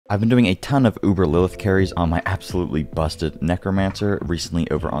I've been doing a ton of Uber Lilith carries on my absolutely busted Necromancer recently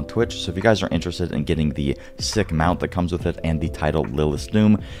over on Twitch, so if you guys are interested in getting the sick mount that comes with it and the title Lilith's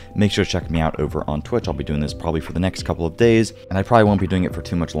Doom, make sure to check me out over on Twitch. I'll be doing this probably for the next couple of days, and I probably won't be doing it for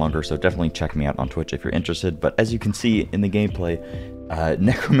too much longer, so definitely check me out on Twitch if you're interested. But as you can see in the gameplay,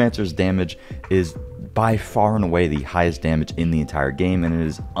 Necromancer's damage is by far and away the highest damage in the entire game, and it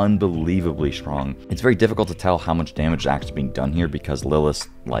is unbelievably strong. It's very difficult to tell how much damage is actually being done here because Lilith's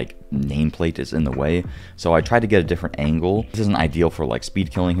nameplate is in the way, so I tried to get a different angle. This isn't ideal for speed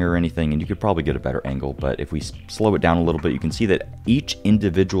killing here or anything, and you could probably get a better angle, but if we slow it down a little bit, you can see that each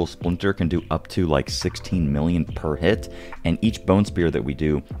individual splinter can do up to 16 million per hit, and each bone spear that we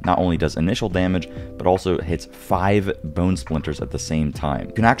do not only does initial damage, but also hits 5 bone splinters at the same time.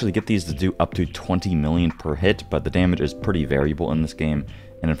 You can actually get these to do up to 20 million per hit, but the damage is pretty variable in this game,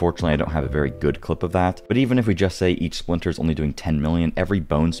 and unfortunately I don't have a very good clip of that. But even if we just say each splinter is only doing 10 million, every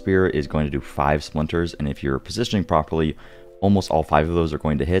bone spear is going to do 5 splinters, and if you're positioning properly, almost all 5 of those are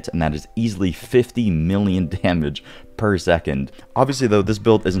going to hit, and that is easily 50 million damage per second. Obviously though, this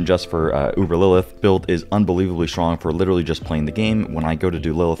build isn't just for Uber Lilith. Build is unbelievably strong for literally just playing the game. When I go to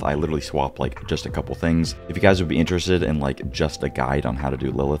do Lilith, I literally swap just a couple things. If you guys would be interested in just a guide on how to do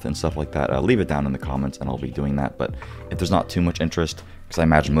Lilith and stuff like that, leave it down in the comments and I'll be doing that. But if there's not too much interest, because I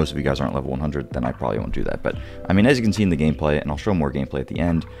imagine most of you guys aren't level 100, then I probably won't do that. But I mean, as you can see in the gameplay, and I'll show more gameplay at the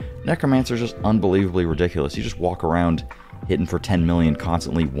end, Necromancer is just unbelievably ridiculous. You just walk around hitting for 10 million,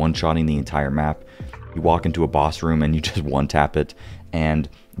 constantly one-shotting the entire map. You walk into a boss room and you just one-tap it, and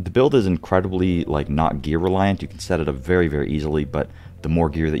the build is incredibly not gear reliant. You can set it up very, very easily, but the more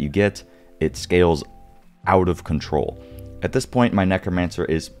gear that you get, it scales out of control. At this point, my Necromancer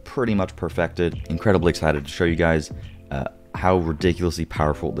is pretty much perfected. Incredibly excited to show you guys how ridiculously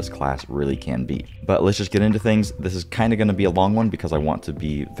powerful this class really can be. But let's just get into things. This is kind of going to be a long one because I want to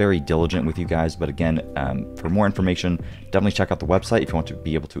be very diligent with you guys. But again, for more information, definitely check out the website if you want to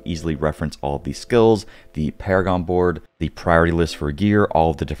be able to easily reference all of these skills, the Paragon Board, the priority list for gear,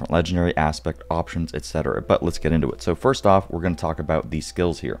 all of the different legendary aspect options, etc. But let's get into it. So first off, we're going to talk about these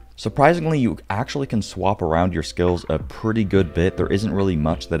skills here. Surprisingly, you actually can swap around your skills a pretty good bit. There isn't really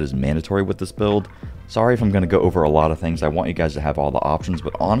much that is mandatory with this build. Sorry if I'm going to go over a lot of things. I want you guys to have all the options,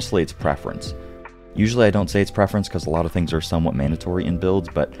 but honestly, it's preference. Usually I don't say it's preference because a lot of things are somewhat mandatory in builds,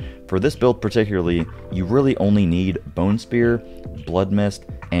 but for this build particularly, you really only need Bone Spear, Blood Mist,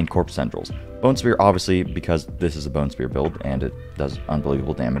 and Corpse Tendrils. Bone Spear, obviously, because this is a Bone Spear build, and it does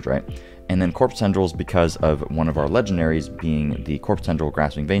unbelievable damage, right? And then Corpse Tendrils because of one of our Legendaries being the Corpse Tendril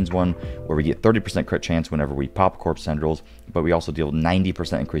Grasping Veins one, where we get 30% crit chance whenever we pop Corpse Tendrils, but we also deal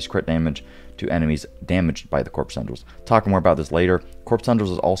 90% increased crit damage to enemies damaged by the Corpse Tendrils. Talk more about this later. Corpse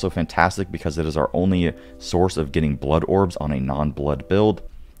Tendrils is also fantastic because it is our only source of getting blood orbs on a non-blood build,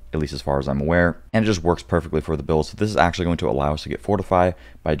 at least as far as I'm aware, and it just works perfectly for the build. So this is actually going to allow us to get Fortify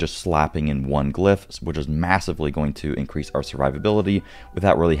by just slapping in one glyph, which is massively going to increase our survivability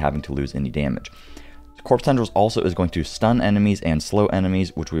without really having to lose any damage. Corpse Tendrils also is going to stun enemies and slow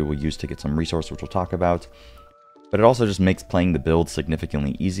enemies, which we will use to get some resource, which we'll talk about. But it also just makes playing the build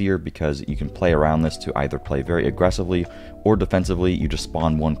significantly easier because you can play around this to either play very aggressively or defensively. You just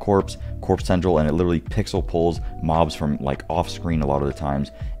spawn one Corpse Tendril, and it literally pixel pulls mobs from off screen a lot of the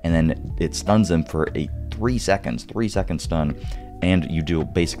times, and then it stuns them for a 3 second stun, and you do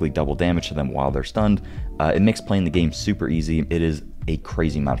basically double damage to them while they're stunned. It makes playing the game super easy. It is a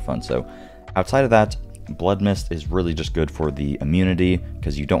crazy amount of fun. So outside of that, Blood Mist is really just good for the immunity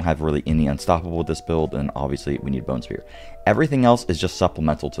because you don't have really any unstoppable with this build, and obviously we need Bone Spear. Everything else is just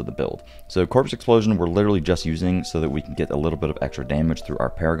supplemental to the build. So Corpse Explosion we're literally just using so that we can get a little bit of extra damage through our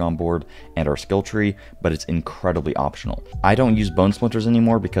Paragon Board and our skill tree, but it's incredibly optional. I don't use Bone Splinters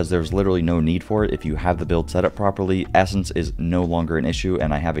anymore because there's literally no need for it if you have the build set up properly. Essence is no longer an issue,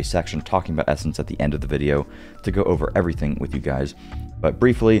 and I have a section talking about Essence at the end of the video to go over everything with you guys. But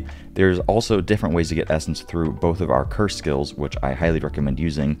briefly, there's also different ways to get Essence through both of our curse skills, which I highly recommend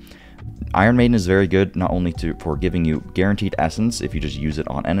using. Iron Maiden is very good, not only for giving you guaranteed Essence if you just use it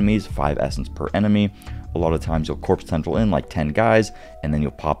on enemies, 5 Essence per enemy. A lot of times you'll Corpse Tendril in 10 guys, and then you'll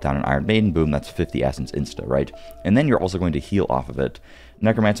pop down an Iron Maiden, boom, that's 50 Essence insta, right? And then you're also going to heal off of it.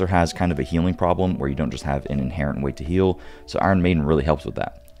 Necromancer has kind of a healing problem where you don't just have an inherent way to heal, so Iron Maiden really helps with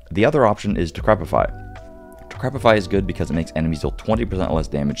that. The other option is Decrepify. Decrepify is good because it makes enemies deal 20% less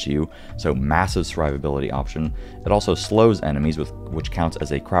damage to you, so massive survivability option. It also slows enemies, which counts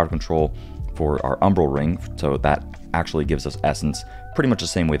as a crowd control for our Umbral Ring, so that actually gives us essence pretty much the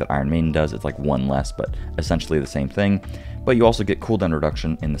same way that Iron Maiden does. It's like 1 less, but essentially the same thing. But you also get cooldown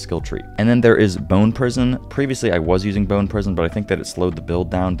reduction in the skill tree. And then there is Bone Prison. Previously I was using Bone Prison, but I think that it slowed the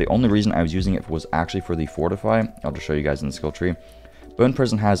build down. The only reason I was using it was actually for the Fortify. I'll just show you guys in the skill tree. Bone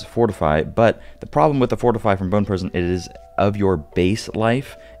Prison has Fortify, but the problem with the Fortify from Bone Prison, it is of your base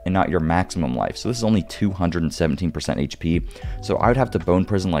life and not your maximum life. So this is only 217% HP. So I would have to Bone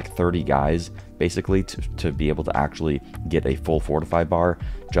Prison like 30 guys basically to be able to actually get a full Fortify bar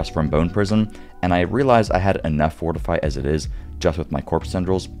just from Bone Prison. And I realized I had enough Fortify as it is just with my Corpse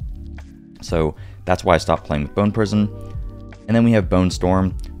Tendrils. So that's why I stopped playing with Bone Prison. And then we have Bone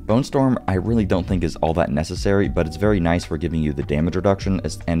Storm. Bone Storm I really don't think is all that necessary, but it's very nice for giving you the damage reduction,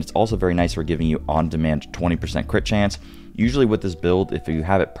 and it's also very nice for giving you on-demand 20% crit chance. Usually with this build, if you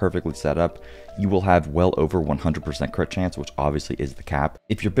have it perfectly set up, you will have well over 100% crit chance, which obviously is the cap.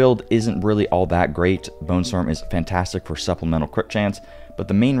 If your build isn't really all that great, Bone Storm is fantastic for supplemental crit chance, but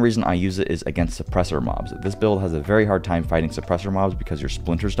the main reason I use it is against suppressor mobs. This build has a very hard time fighting suppressor mobs because your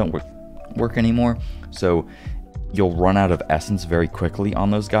splinters don't work anymore, so you'll run out of essence very quickly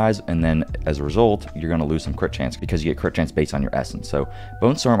on those guys, and then as a result, you're going to lose some crit chance because you get crit chance based on your essence. So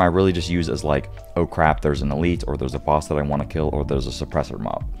Bone Storm I really just use as like, oh crap, there's an elite, or there's a boss that I want to kill, or there's a suppressor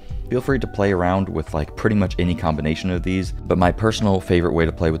mob. Feel free to play around with like pretty much any combination of these, but my personal favorite way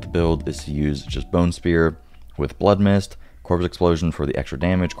to play with the build is to use just Bone Spear with Blood Mist, Corpse Explosion for the extra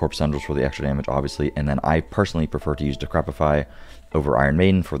damage, Corpse Tendrils for the extra damage, obviously, and then I personally prefer to use Decrepify over Iron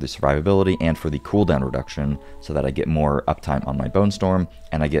Maiden for the survivability and for the cooldown reduction, so that I get more uptime on my Bone Storm,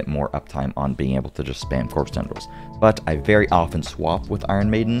 and I get more uptime on being able to just spam Corpse Tendrils. But I very often swap with Iron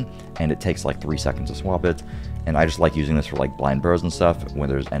Maiden, and it takes like 3 seconds to swap it, and I just like using this for like blind burrows and stuff when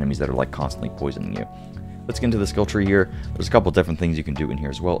there's enemies that are like constantly poisoning you. Let's get into the skill tree here. There's a couple different things you can do in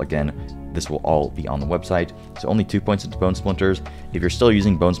here as well. Again, this will all be on the website. So only 2 points into Bone Splinters. If you're still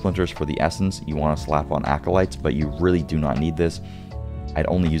using Bone Splinters for the essence, you want to slap on Acolytes, but you really do not need this. I'd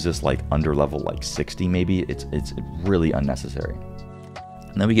only use this like under level like 60 maybe. It's really unnecessary.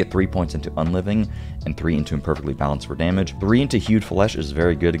 And then we get 3 points into Unliving and 3 into Imperfectly Balanced for damage. 3 into Hued Flesh is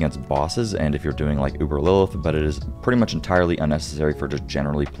very good against bosses and if you're doing like Uber Lilith, but it is pretty much entirely unnecessary for just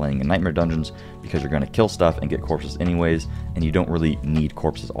generally playing in Nightmare Dungeons because you're going to kill stuff and get corpses anyways, and you don't really need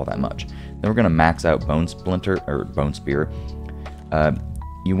corpses all that much. Then we're going to max out Bone Splinter or Bone Spear.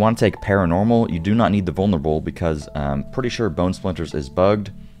 You want to take Paranormal. You do not need the Vulnerable because I'm pretty sure Bone Splinters is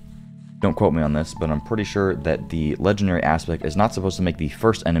bugged. Don't quote me on this, but I'm pretty sure that the Legendary aspect is not supposed to make the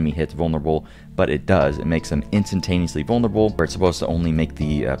first enemy hit vulnerable, but it does. It makes them instantaneously vulnerable, where it's supposed to only make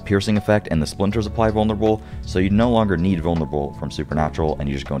the piercing effect and the splinters apply vulnerable, so you no longer need vulnerable from Supernatural, and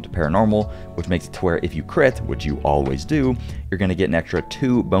you just go into Paranormal, which makes it to where if you crit, which you always do, you're going to get an extra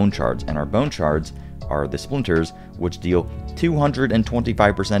 2 Bone Shards, and our Bone Shards are the Splinters, which deal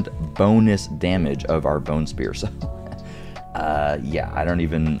 225% bonus damage of our Bone Spear, so... yeah, I don't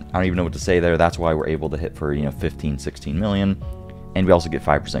even know what to say there. That's why we're able to hit for, 15, 16 million. And we also get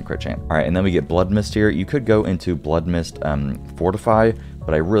 5% crit chance. Alright, and then we get Blood Mist here. You could go into Blood Mist Fortify,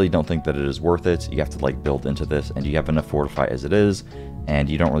 but I really don't think that it is worth it. You have to like build into this, and you have enough Fortify as it is, and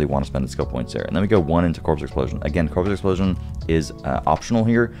you don't really want to spend the skill points there. And then we go 1 into Corpse Explosion. Again, Corpse Explosion is optional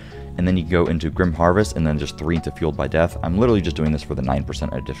here. And then you go into Grim Harvest, and then just 3 into Fueled by Death. I'm literally just doing this for the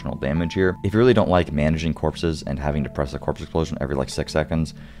 9% additional damage here. If you really don't like managing corpses and having to press a Corpse Explosion every like 6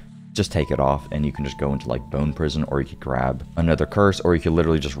 seconds, just take it off, and you can just go into like Bone Prison, or you could grab another Curse, or you could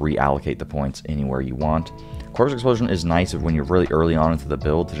literally just reallocate the points anywhere you want. Corpse Explosion is nice when you're really early on into the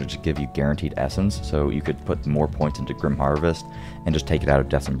build to just give you guaranteed essence, so you could put more points into Grim Harvest and just take it out of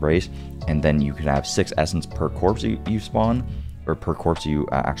Death's Embrace, and then you could have 6 essence per corpse you spawn, or per corpse you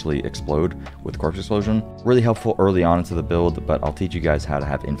actually explode with Corpse Explosion. Really helpful early on into the build, but I'll teach you guys how to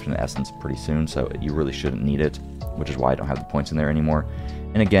have infinite essence pretty soon, so you really shouldn't need it, which is why I don't have the points in there anymore.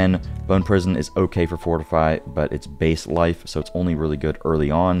 And again, Bone Prison is okay for Fortify, but it's base life, so it's only really good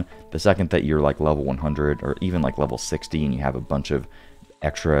early on. The second that you're like level 100 or even like level 60 and you have a bunch of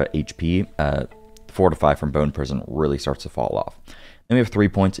extra HP, Fortify from Bone Prison really starts to fall off. Then we have 3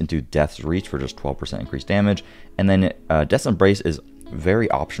 points into Death's Reach for just 12% increased damage, and then Death's Embrace is very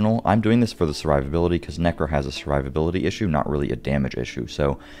optional. I'm doing this for the survivability because Necro has a survivability issue, not really a damage issue,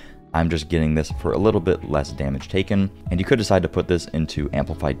 so I'm just getting this for a little bit less damage taken. And you could decide to put this into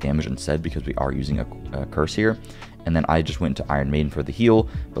amplified damage instead because we are using a curse here. and then I just went into Iron Maiden for the heal,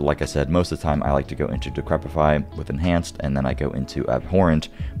 but like I said, most of the time I like to go into Decrepify with Enhanced, and then I go into Abhorrent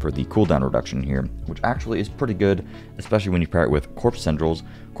for the cooldown reduction here, which actually is pretty good, especially when you pair it with Corpse Tendrils.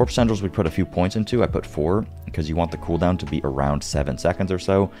 Corpse Tendrils we put a few points into. I put 4, because you want the cooldown to be around 7 seconds or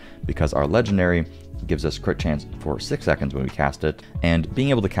so, because our Legendary gives us crit chance for 6 seconds when we cast it, and being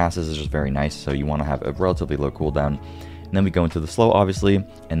able to cast this is just very nice, so you want to have a relatively low cooldown. And then we go into the slow, obviously,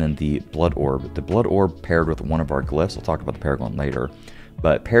 and then the Blood Orb. The Blood Orb paired with one of our glyphs, I'll talk about the Paragon later,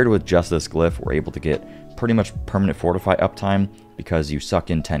 but paired with just this glyph, we're able to get pretty much permanent Fortify uptime, because you suck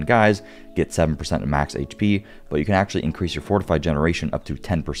in 10 guys, get 7% of max HP, but you can actually increase your Fortify generation up to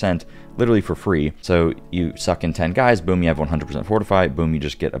 10%, literally for free. So you suck in 10 guys, boom, you have 100% Fortify, boom, you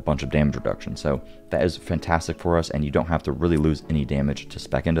just get a bunch of damage reduction. So that is fantastic for us, and you don't have to really lose any damage to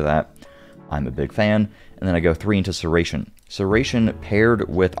spec into that. I'm a big fan. And then I go 3 into Serration. Serration paired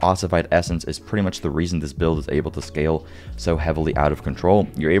with Ossified Essence is pretty much the reason this build is able to scale so heavily out of control.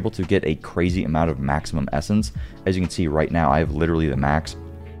 You're able to get a crazy amount of maximum essence. As you can see right now, I have literally the max.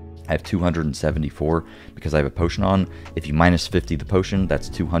 I have 274 because I have a potion on. If you minus 50 the potion, that's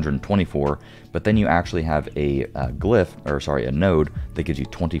 224. But then you actually have a a node that gives you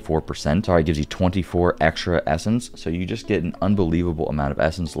 24%. Sorry, it gives you 24 extra essence. So you just get an unbelievable amount of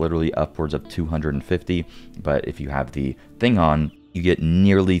essence, literally upwards of 250. But if you have the thing on, you get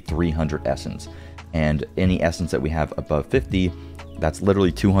nearly 300 essence. And any essence that we have above 50, that's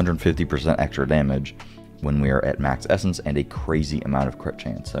literally 250% extra damage when we are at max essence, and a crazy amount of crit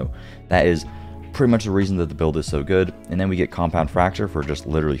chance. So that is pretty much the reason that the build is so good. And then we get Compound Fracture for just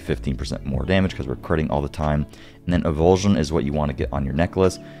literally 15% more damage because we're critting all the time. And then Avulsion is what you want to get on your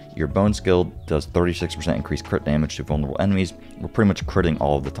necklace. Your Bone skill does 36% increased crit damage to vulnerable enemies. We're pretty much critting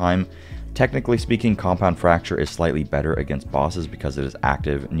all of the time. Technically speaking, Compound Fracture is slightly better against bosses because it is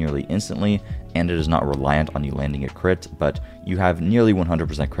active nearly instantly, and it is not reliant on you landing a crit, but you have nearly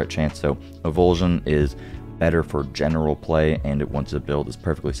 100% crit chance, so Avulsion is better for general play, and once the build is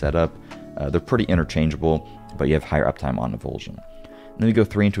perfectly set up. They're pretty interchangeable, but you have higher uptime on Avulsion. And then we go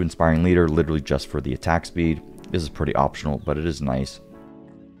 3 into Inspiring Leader, literally just for the attack speed. This is pretty optional, but it is nice.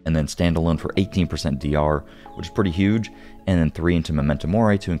 And then Standalone for 18% DR, which is pretty huge. And then 3 into Memento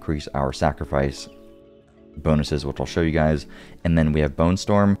Mori to increase our sacrifice bonuses, which I'll show you guys. And then we have Bone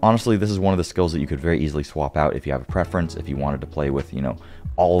Storm. Honestly, this is one of the skills that you could very easily swap out if you have a preference. If you wanted to play with, you know,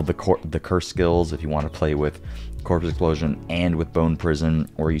 all of the curse skills, if you want to play with Corpse Explosion and with Bone Prison,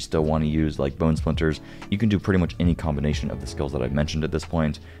 or you still want to use like Bone Splinters, you can do pretty much any combination of the skills that I've mentioned at this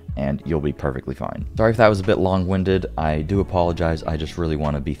point, and you'll be perfectly fine. Sorry if that was a bit long-winded. I do apologize. I just really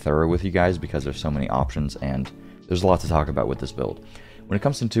want to be thorough with you guys because there's so many options and there's a lot to talk about with this build. When it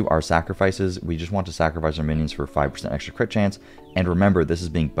comes into our sacrifices, we just want to sacrifice our minions for 5% extra crit chance, and remember, this is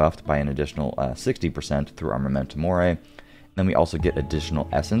being buffed by an additional 60% through our Memento Mori. Then we also get additional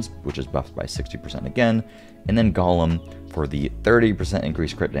essence, which is buffed by 60% again, and then Golem for the 30%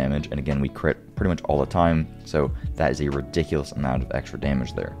 increased crit damage, and again we crit pretty much all the time, so that is a ridiculous amount of extra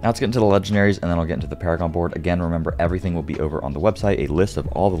damage there. Now let's get into the legendaries, and then I'll get into the Paragon board. Again, remember, everything will be over on the website, a list of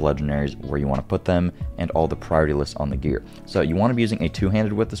all the legendaries, where you want to put them, and all the priority lists on the gear. So you want to be using a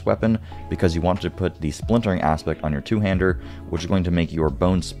two-handed with this weapon, because you want to put the splintering aspect on your two-hander, which is going to make your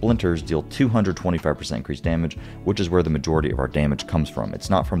bone splinters deal 225% increased damage, which is where the majority of our damage comes from. It's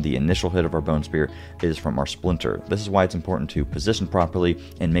not from the initial hit of our bone spear, it is from our splinter. This is why it's important to position properly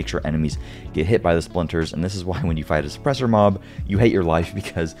and make sure enemies get hit by the splinters, and this is why when you fight a suppressor mob, you hate your life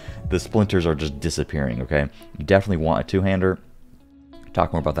because the splinters are just disappearing, okay? You definitely want a two-hander.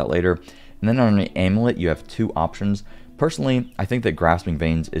 Talk more about that later. And then on the amulet, you have two options. Personally, I think that Grasping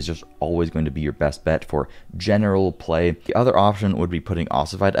Veins is just always going to be your best bet for general play. The other option would be putting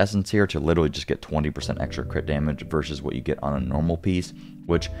Ossified Essence here to literally just get 20% extra crit damage versus what you get on a normal piece,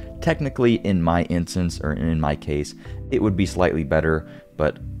 which technically in my instance, or in my case, it would be slightly better,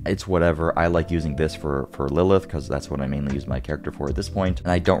 but it's whatever. I like using this for Lilith because that's what I mainly use my character for at this point,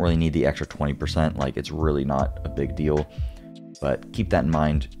 and I don't really need the extra 20%, like it's really not a big deal. But keep that in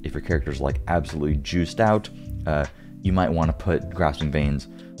mind if your character's like absolutely juiced out. You might want to put Grasping Veins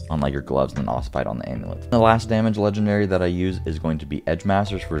on like your gloves and then Ossified on the amulet. The last damage legendary that I use is going to be Edge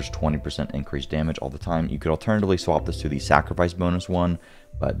Masters for just 20% increased damage all the time. You could alternatively swap this to the Sacrifice bonus one,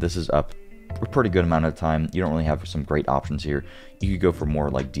 but this is up a pretty good amount of time. You don't really have some great options here. You could go for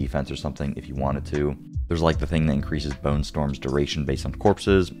more like defense or something if you wanted to. There's like the thing that increases Bone Storm's duration based on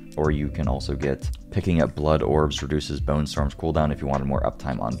corpses, or you can also get Picking Up Blood Orbs reduces Bone Storm's cooldown if you wanted more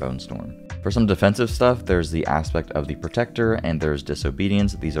uptime on Bone Storm. For some defensive stuff, there's the aspect of the Protector, and there's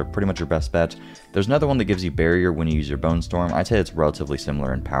Disobedience. These are pretty much your best bet. There's another one that gives you Barrier when you use your Bone Storm. I'd say it's relatively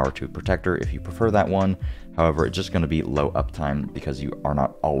similar in power to Protector if you prefer that one. However, it's just going to be low uptime because you are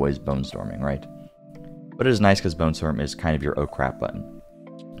not always Bone Storming, right? But it is nice because Bone Storm is kind of your oh crap button.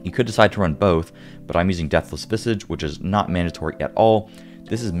 You could decide to run both, but I'm using Deathless Visage, which is not mandatory at all.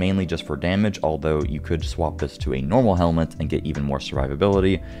 This is mainly just for damage, although you could swap this to a normal helmet and get even more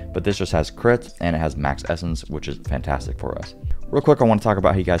survivability, but this just has crit and it has max essence, which is fantastic for us. Real quick, I want to talk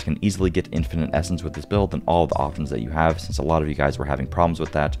about how you guys can easily get infinite essence with this build and all of the options that you have, since a lot of you guys were having problems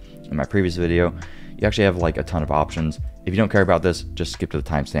with that in my previous video. You actually have like a ton of options. If you don't care about this, just skip to the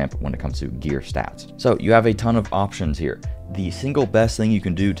timestamp when it comes to gear stats. So you have a ton of options here. The single best thing you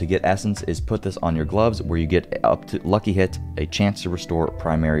can do to get essence is put this on your gloves, where you get up to lucky hit, a chance to restore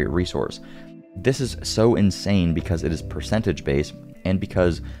primary resource. This is so insane because it is percentage based, and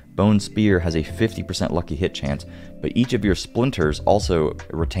because Bone Spear has a 50% lucky hit chance, but each of your Splinters also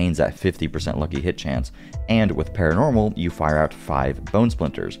retains that 50% lucky hit chance, and with Paranormal, you fire out 5 Bone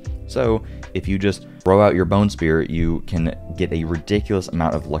Splinters. So if you just throw out your Bone Spear, you can get a ridiculous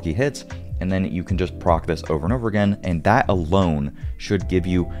amount of lucky hits, and then you can just proc this over and over again, and that alone should give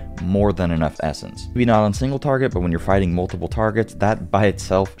you more than enough essence. Maybe not on single target, but when you're fighting multiple targets, that by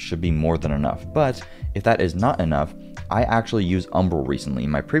itself should be more than enough. But if that is not enough, I actually used Umbral recently.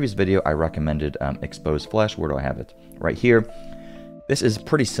 In my previous video, I recommended Exposed Flesh. Where do I have it? Right here. This is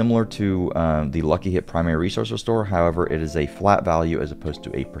pretty similar to the Lucky Hit Primary Resource Restore, however, it is a flat value as opposed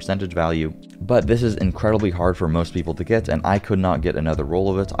to a percentage value. But this is incredibly hard for most people to get, and I could not get another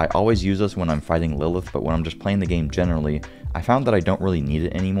roll of it. I always use this when I'm fighting Lilith, but when I'm just playing the game generally, I found that I don't really need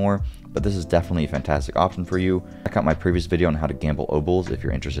it anymore, but this is definitely a fantastic option for you. Check out my previous video on how to gamble Obels if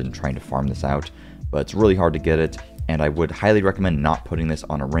you're interested in trying to farm this out, but it's really hard to get it, and I would highly recommend not putting this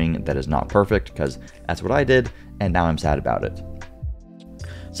on a ring that is not perfect, because that's what I did, and now I'm sad about it.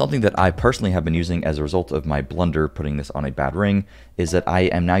 Something that I personally have been using as a result of my blunder putting this on a bad ring is that I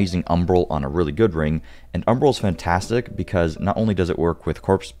am now using Umbral on a really good ring, and Umbral is fantastic because not only does it work with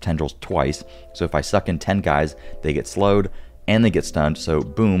Corpse Tendrils twice, so if I suck in 10 guys, they get slowed and they get stunned, so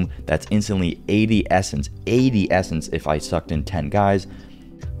boom, that's instantly 80 essence if I sucked in 10 guys,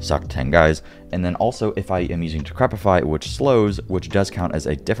 and then also if I am using Decrepify, which slows, which does count as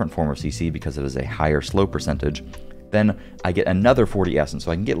a different form of CC because it is a higher slow percentage, then I get another 40 essence,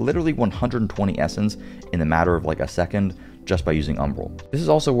 so I can get literally 120 essence in the matter of like a second just by using Umbral. This is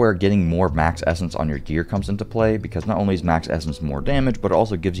also where getting more max essence on your gear comes into play, because not only is max essence more damage, but it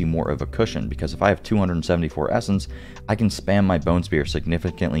also gives you more of a cushion, because if I have 274 essence, I can spam my Bone Spear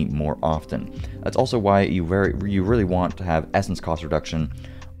significantly more often. That's also why you really want to have essence cost reduction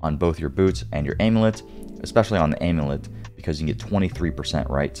on both your boots and your amulet, especially on the amulet, because you can get 23%,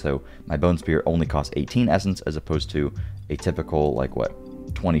 right? So my Bone Spear only costs 18 essence as opposed to a typical, like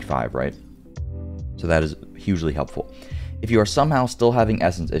what, 25, right? So that is hugely helpful. If you are somehow still having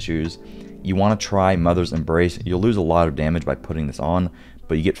essence issues, you want to try Mother's Embrace. You'll lose a lot of damage by putting this on,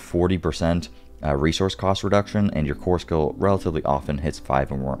 but you get 40% resource cost reduction, and your core skill relatively often hits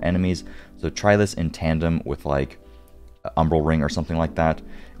 5 or more enemies. So try this in tandem with like Umbral Ring or something like that.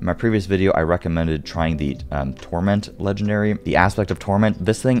 In my previous video, I recommended trying the Torment Legendary. The aspect of Torment,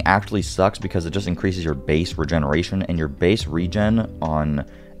 this thing actually sucks because it just increases your base regeneration, and your base regen on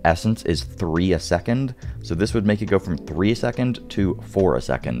Essence is 3 a second. So this would make it go from 3 a second to 4 a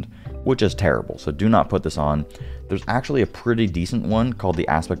second, which is terrible. So do not put this on. There's actually a pretty decent one called the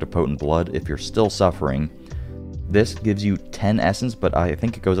Aspect of Potent Blood if you're still suffering. This gives you 10 essence, but I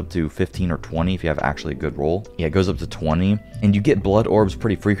think it goes up to 15 or 20 if you have actually a good roll. Yeah, it goes up to 20. And you get blood orbs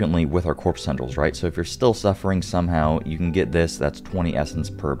pretty frequently with our Corpse Tendrils, right? So if you're still suffering somehow, you can get this. That's 20 essence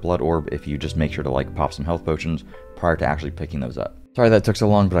per blood orb if you just make sure to like pop some health potions prior to actually picking those up. Sorry that took so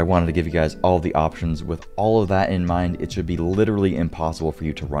long, but I wanted to give you guys all the options. With all of that in mind, it should be literally impossible for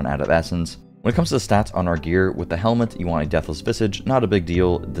you to run out of essence. When it comes to the stats on our gear, with the helmet, you want a Deathless Visage. Not a big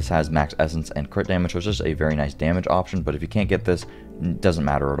deal. This has max essence and crit damage, so it's just a very nice damage option, but if you can't get this, it doesn't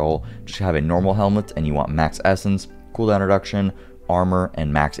matter at all. Just have a normal helmet, and you want max essence, cooldown reduction, armor,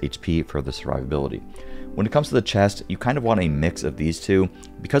 and max HP for the survivability. When it comes to the chest, you kind of want a mix of these two.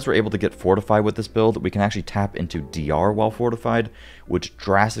 Because we're able to get fortified with this build, we can actually tap into DR while fortified, which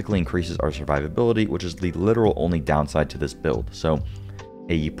drastically increases our survivability, which is the literal only downside to this build. So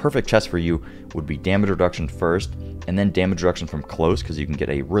a perfect chest for you would be damage reduction first, and then damage reduction from close, because you can get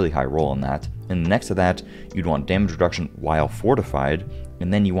a really high roll on that. And next to that, you'd want damage reduction while fortified,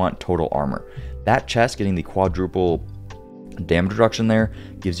 and then you want total armor. That chest getting the quadruple Damage reduction there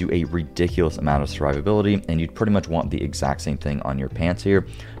gives you a ridiculous amount of survivability, and you'd pretty much want the exact same thing on your pants here.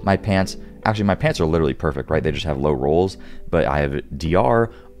 My pants are literally perfect, right? They just have low rolls, but I have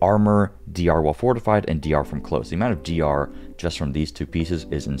DR, armor, DR while fortified, and DR from close. The amount of DR just from these two pieces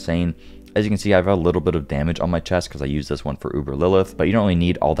is insane. As you can see, I have a little bit of damage on my chest because I use this one for Uber Lilith, but you don't really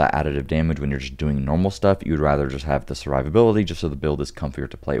need all that additive damage when you're just doing normal stuff. You'd rather just have the survivability just so the build is comfier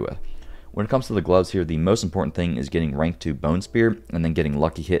to play with. When it comes to the gloves here, the most important thing is getting rank 2 Bone Spear and then getting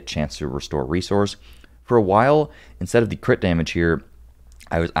Lucky Hit, chance to restore resource. For a while, instead of the crit damage here,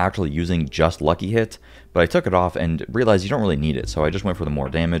 I was actually using just Lucky Hit, but I took it off and realized you don't really need it, so I just went for the more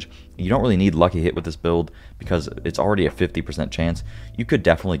damage. You don't really need Lucky Hit with this build because it's already a 50% chance. You could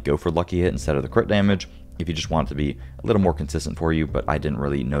definitely go for Lucky Hit instead of the crit damage if you just want it to be a little more consistent for you, but I didn't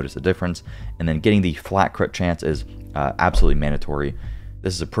really notice a difference. And then getting the flat crit chance is absolutely mandatory.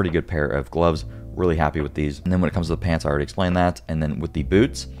 This is a pretty good pair of gloves, really happy with these. And then when it comes to the pants, I already explained that. And then with the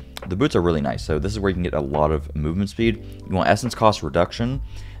boots are really nice. So this is where you can get a lot of movement speed. You want essence cost reduction.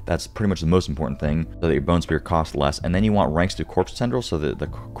 That's pretty much the most important thing, so that your bone spear costs less. And then you want ranks to corpse tendrils so that the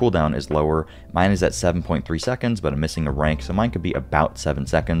cooldown is lower. Mine is at 7.3 seconds, but I'm missing a rank, so mine could be about 7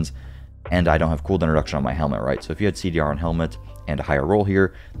 seconds. And I don't have cooldown reduction on my helmet, right? So if you had CDR on helmet and a higher roll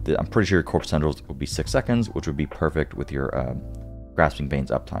here, I'm pretty sure your corpse tendrils would be 6 seconds, which would be perfect with your Grasping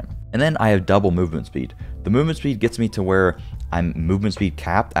Veins uptime. And then I have double movement speed. The movement speed gets me to where I'm movement speed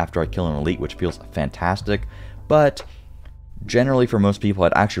capped after I kill an elite, which feels fantastic. But generally for most people,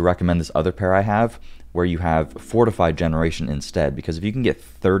 I'd actually recommend this other pair I have, where you have fortified generation instead, because if you can get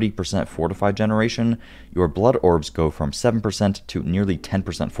 30% fortified generation, your blood orbs go from 7% to nearly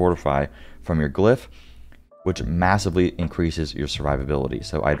 10% fortify from your glyph, which massively increases your survivability.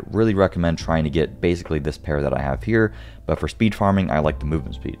 So I'd really recommend trying to get basically this pair that I have here, but for speed farming, I like the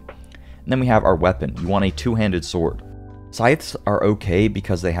movement speed. And then we have our weapon. You want a two-handed sword. Scythes are okay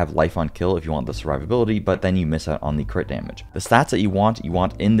because they have life on kill if you want the survivability, but then you miss out on the crit damage. The stats that you want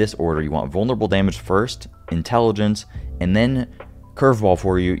in this order. You want vulnerable damage first, intelligence, and then curveball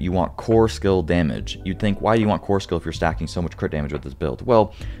for you, you want core skill damage. You'd think, why do you want core skill if you're stacking so much crit damage with this build?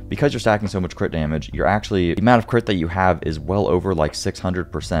 Well, because you're stacking so much crit damage, you're actually, the amount of crit that you have is well over like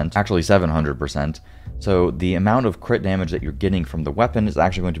 600%, actually 700%. So the amount of crit damage that you're getting from the weapon is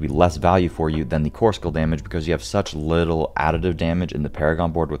actually going to be less value for you than the core skill damage because you have such little additive damage in the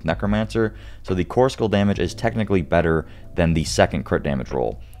Paragon board with Necromancer. So the core skill damage is technically better than the second crit damage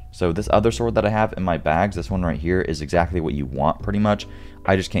roll. So this other sword that I have in my bags, this one right here, is exactly what you want pretty much.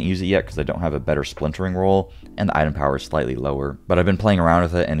 I just can't use it yet because I don't have a better splintering roll, and the item power is slightly lower. But I've been playing around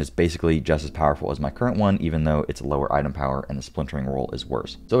with it, and it's basically just as powerful as my current one, even though it's a lower item power and the splintering roll is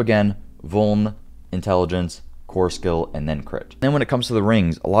worse. So again, Vuln, Intelligence, core skill, and then crit. Then when it comes to the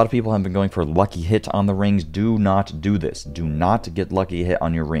rings, a lot of people have been going for Lucky Hit on the rings. Do not do this. Do not get Lucky Hit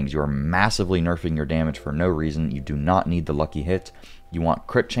on your rings. You are massively nerfing your damage for no reason. You do not need the Lucky Hit. You want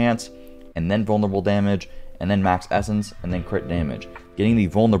crit chance, and then vulnerable damage, and then max essence, and then crit damage. Getting the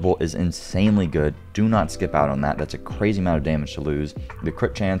vulnerable is insanely good. Do not skip out on that. That's a crazy amount of damage to lose. The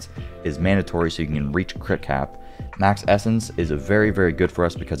crit chance is mandatory so you can reach crit cap. Max essence is very, very good for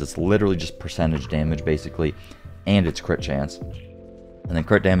us because it's literally just percentage damage basically, and it's crit chance. And then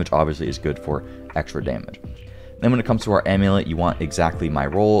crit damage obviously is good for extra damage. Then when it comes to our amulet, you want exactly my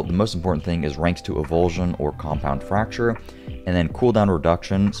role. The most important thing is ranks to Avulsion or Compound Fracture, and then cooldown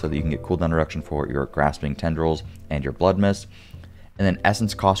reduction so that you can get cooldown reduction for your Grasping Tendrils and your Blood Mist. And then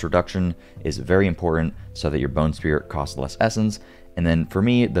essence cost reduction is very important so that your Bone Spear costs less essence. And then for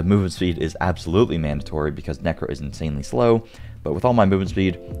me, the movement speed is absolutely mandatory because Necro is insanely slow. But with all my movement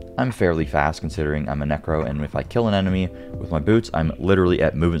speed, I'm fairly fast considering I'm a Necro, and if I kill an enemy with my boots, I'm literally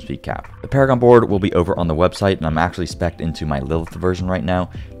at movement speed cap. The Paragon board will be over on the website, and I'm actually spec'd into my Lilith version right now.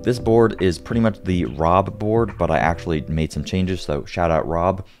 This board is pretty much the Rob board, but I actually made some changes, so shout out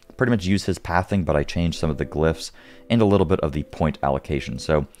Rob. Pretty much used his pathing, but I changed some of the glyphs and a little bit of the point allocation.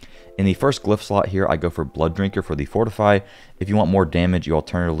 So in the first glyph slot here, I go for Blood Drinker for the Fortify. If you want more damage, you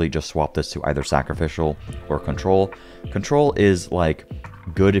alternatively just swap this to either Sacrificial or Control. Control is like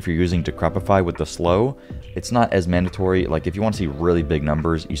good if you're using Decrepify with the slow. It's not as mandatory. Like if you want to see really big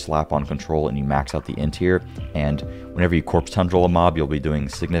numbers, you slap on Control and you max out the int here. And whenever you Corpse Tendril a mob, you'll be doing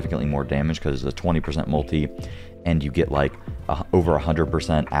significantly more damage because it's a 20% multi. And you get like over 100%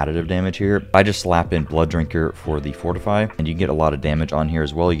 additive damage here. I just slap in Blood Drinker for the Fortify, and you get a lot of damage on here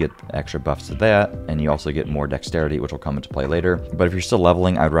as well. You get extra buffs to that, and you also get more dexterity, which will come into play later. But if you're still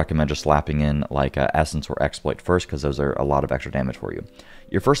leveling, I would recommend just slapping in like Essence or Exploit first, because those are a lot of extra damage for you.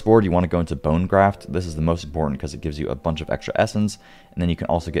 Your first board, you want to go into Bone Graft. This is the most important because it gives you a bunch of extra Essence, and then you can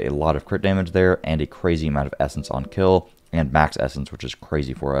also get a lot of crit damage there, and a crazy amount of Essence on kill, and max essence, which is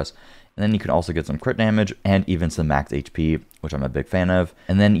crazy for us. And then you can also get some crit damage and even some max HP, which I'm a big fan of.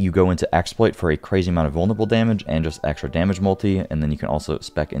 And then you go into Exploit for a crazy amount of vulnerable damage and just extra damage multi. And then you can also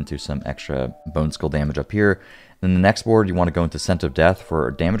spec into some extra Bone Skull damage up here. Then the next board, you want to go into Scent of Death for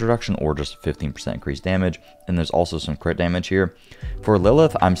damage reduction or just 15% increased damage. And there's also some crit damage here. For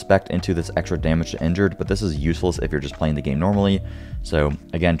Lilith, I'm spec'd into this extra damage to injured, but this is useless if you're just playing the game normally. So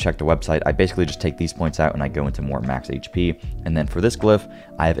again, check the website. I basically just take these points out and I go into more max HP. And then for this glyph,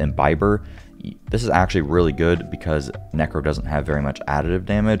 I have Imbiber. This is actually really good because Necro doesn't have very much additive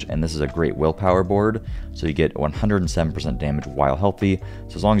damage, and this is a great willpower board, so you get 107% damage while healthy.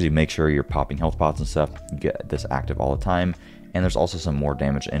 So as long as you make sure you're popping health pots and stuff, you get this active all the time. And there's also some more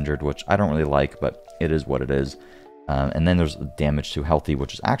damage to injured, which I don't really like, but it is what it is. And then there's damage to healthy,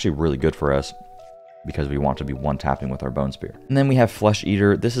 which is actually really good for us because we want to be one-tapping with our Bone Spear. And then we have Flesh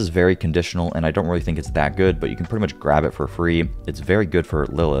Eater. This is very conditional, and I don't really think it's that good, but you can pretty much grab it for free. It's very good for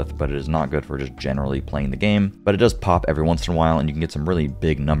Lilith, but it is not good for just generally playing the game. But it does pop every once in a while, and you can get some really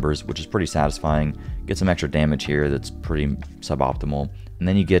big numbers, which is pretty satisfying. Get some extra damage here that's pretty suboptimal. And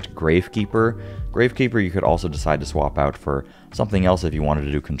then you get Gravekeeper. Gravekeeper you could also decide to swap out for something else if you wanted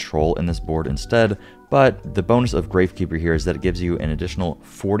to do control in this board instead. But the bonus of Gravekeeper here is that it gives you an additional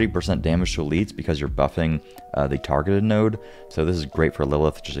 40% damage to elites because you're buffing the targeted node. So this is great for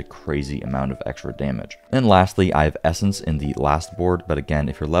Lilith, just a crazy amount of extra damage. And lastly, I have Essence in the last board. But again,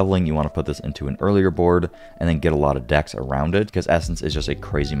 if you're leveling, you want to put this into an earlier board and then get a lot of decks around it because Essence is just a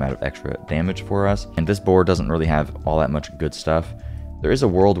crazy amount of extra damage for us. And this board doesn't really have all that much good stuff. There is a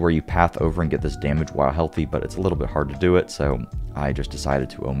world where you path over and get this damage while healthy, but it's a little bit hard to do it, so I just decided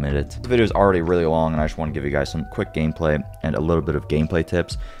to omit it. This video is already really long, and I just want to give you guys some quick gameplay and a little bit of gameplay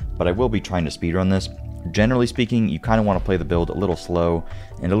tips, but I will be trying to speedrun this. Generally speaking, you kind of want to play the build a little slow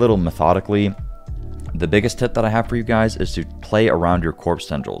and a little methodically. The biggest tip that I have for you guys is to play around your corpse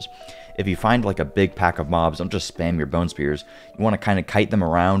tendrils. If you find like a big pack of mobs, don't just spam your bone spears. You want to kind of kite them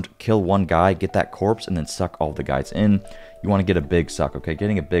around, kill one guy, get that corpse, and then suck all the guys in. You want to get a big suck, okay?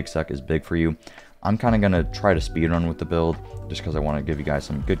 Getting a big suck is big for you. I'm kind of going to try to speedrun with the build just because I want to give you guys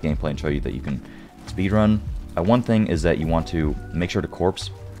some good gameplay and show you that you can speedrun. One thing is that you want to make sure to corpse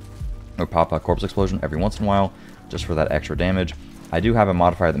or pop a corpse explosion every once in a while just for that extra damage. I do have a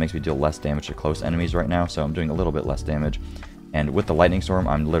modifier that makes me deal less damage to close enemies right now, so I'm doing a little bit less damage. And with the Lightning Storm,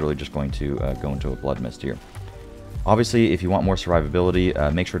 I'm literally just going to go into a Blood Mist here. Obviously, if you want more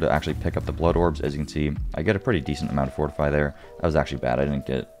survivability, make sure to actually pick up the Blood Orbs. As you can see, I get a pretty decent amount of Fortify there. That was actually bad. I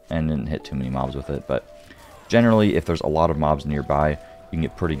didn't hit too many mobs with it. But generally, if there's a lot of mobs nearby, you can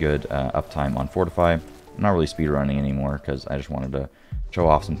get pretty good uptime on Fortify. I'm not really speedrunning anymore because I just wanted to show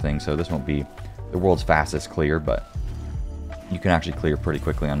off some things. So this won't be the world's fastest clear, but you can actually clear pretty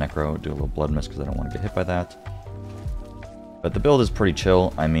quickly on Necro. Do a little Blood Mist because I don't want to get hit by that. But the build is pretty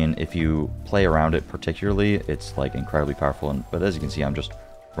chill. I mean, if you play around it particularly, it's like incredibly powerful. But as you can see, I'm just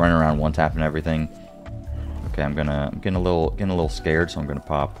running around one-tapping everything. Okay, I'm getting a little scared, so I'm gonna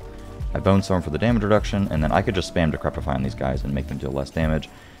pop my Bone Storm for the damage reduction, and then I could just spam Decrepify on these guys and make them deal less damage.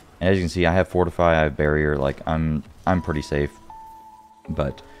 And as you can see, I have Fortify, I have Barrier. Like I'm pretty safe.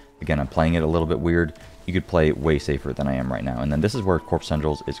 But again, I'm playing it a little bit weird. You could play way safer than I am right now. And then this is where Corpse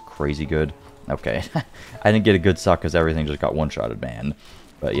Tendrils is crazy good. Okay, I didn't get a good suck because everything just got one-shotted, man.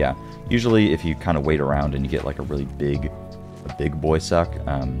 But yeah, usually if you kind of wait around and you get like a really big boy suck,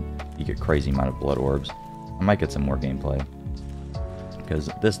 you get crazy amount of blood orbs. I might get some more gameplay because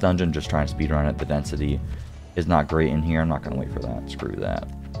this dungeon, just trying to speedrun it, the density is not great in here. I'm not going to wait for that. Screw that.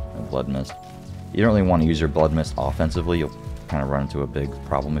 No Blood Mist. You don't really want to use your Blood Mist offensively. You'll kind of run into a big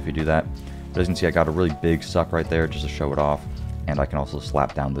problem if you do that. But as you can see, I got a really big suck right there just to show it off. And I can also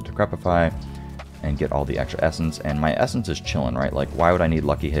slap down the Decrepify and get all the extra essence. And my essence is chilling, right? Like, why would I need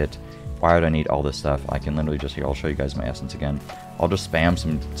Lucky Hit? Why would I need all this stuff? I can literally just, here, I'll show you guys my essence again. I'll just spam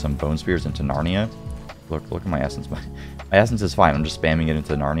some Bone Spears into Narnia. Look at my essence. My essence is fine. I'm just spamming it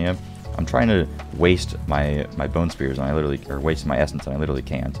into Narnia. I'm trying to waste my Bone Spears, and I literally, or waste my essence, and I literally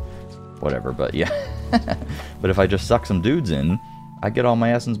can't. Whatever, but yeah. But if I just suck some dudes in, I get all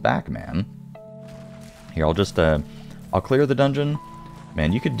my essence back, man. Here, I'll just, I'll clear the dungeon.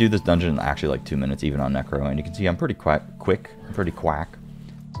 Man, you could do this dungeon in actually like 2 minutes, even on Necro, and you can see I'm pretty quick. I'm pretty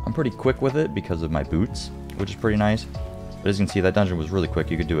quick with it because of my boots, which is pretty nice. But as you can see, that dungeon was really quick.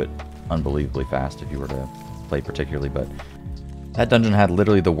 You could do it unbelievably fast if you were to play particularly, but that dungeon had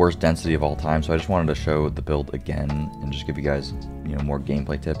literally the worst density of all time, so I just wanted to show the build again and just give you guys, you know, more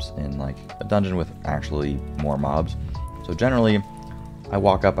gameplay tips in like a dungeon with actually more mobs. So generally, I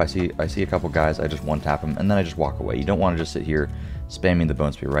walk up, I see a couple guys, I just one tap them, and then I just walk away. You don't want to just sit here spamming the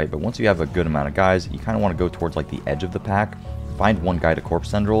bone spear, right? But once you have a good amount of guys, you kind of want to go towards like the edge of the pack, find one guy to corpse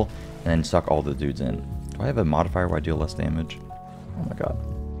tendril, and then suck all the dudes in. Do I have a modifier where I deal less damage? Oh my god.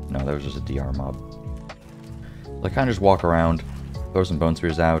 No, that was just a DR mob. So I kind of just walk around, throw some bone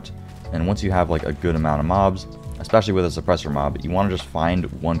spears out, and once you have like a good amount of mobs, especially with a suppressor mob, you want to just find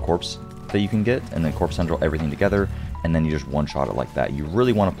one corpse that you can get, and then corpse tendril everything together, and then you just one-shot it like that. You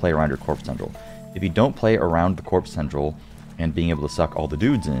really want to play around your corpse tendril. If you don't play around the corpse tendril and being able to suck all the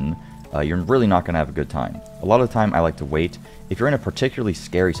dudes in, you're really not going to have a good time. A lot of the time I like to wait. If you're in a particularly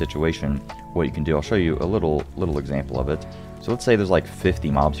scary situation, what you can do, I'll show you a little example of it. So let's say there's like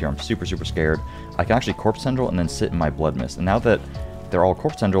 50 mobs here, I'm super scared. I can actually corpse tendril and then sit in my blood mist. And now that they're all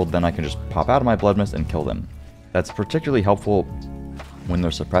corpse tendril, then I can just pop out of my blood mist and kill them. That's particularly helpful when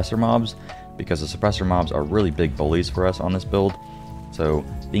they're suppressor mobs, because the suppressor mobs are really big bullies for us on this build. So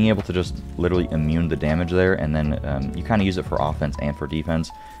being able to just literally immune the damage there, and then you kind of use it for offense and for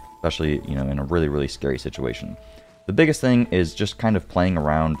defense, especially, you know, in a really scary situation. The biggest thing is just kind of playing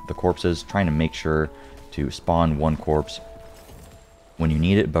around the corpses, trying to make sure to spawn one corpse when you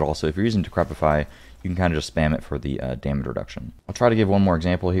need it, but also if you're using Decrepify, you can kind of just spam it for the damage reduction. I'll try to give one more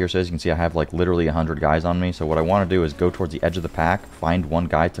example here. So as you can see, I have like literally 100 guys on me. So what I want to do is go towards the edge of the pack, find one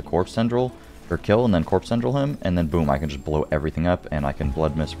guy to corpse tendril, or kill, and then corpse tendril him, and then boom, I can just blow everything up, and I can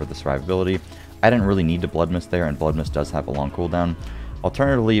blood mist for the survivability. I didn't really need to blood mist there, and blood mist does have a long cooldown.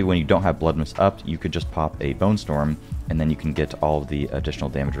 Alternatively, when you don't have blood mist up, you could just pop a bone storm, and then you can get all of the additional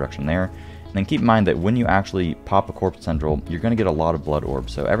damage reduction there. And then keep in mind that when you actually pop a corpse tendril, you're going to get a lot of blood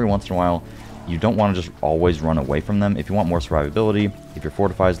orbs. So every once in a while, you don't want to just always run away from them. If you want more survivability, if your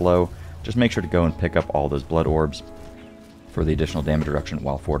fortify is low, just make sure to go and pick up all those blood orbs for the additional damage reduction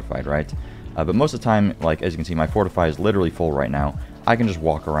while fortified, right? But most of the time, like as you can see, my fortify is literally full right now. I can just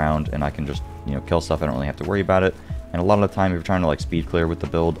walk around and I can just, you know, kill stuff. I don't really have to worry about it. And a lot of the time, if you're trying to like speed clear with the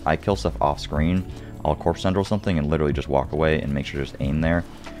build, I kill stuff off screen. I'll corpse tendril something and literally just walk away and make sure to just aim there.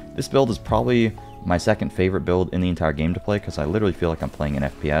 This build is probably my second favorite build in the entire game to play, because I literally feel like I'm playing an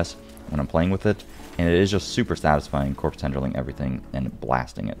FPS when I'm playing with it, and it is just super satisfying corpse tendriling everything and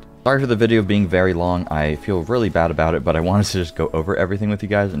blasting it. Sorry for the video being very long. I feel really bad about it, but I wanted to just go over everything with you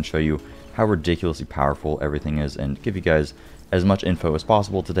guys and show you how ridiculously powerful everything is, and give you guys as much info as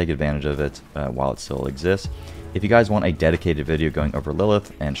possible to take advantage of it while it still exists. If you guys want a dedicated video going over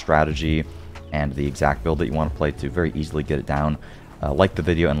Lilith and strategy and the exact build that you want to play to very easily get it down, like the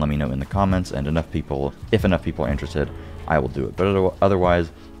video and let me know in the comments, and if enough people are interested, I will do it. But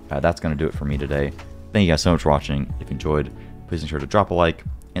otherwise, that's going to do it for me today. Thank you guys so much for watching. If you enjoyed, please ensure to drop a like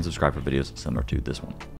and subscribe for videos similar to this one.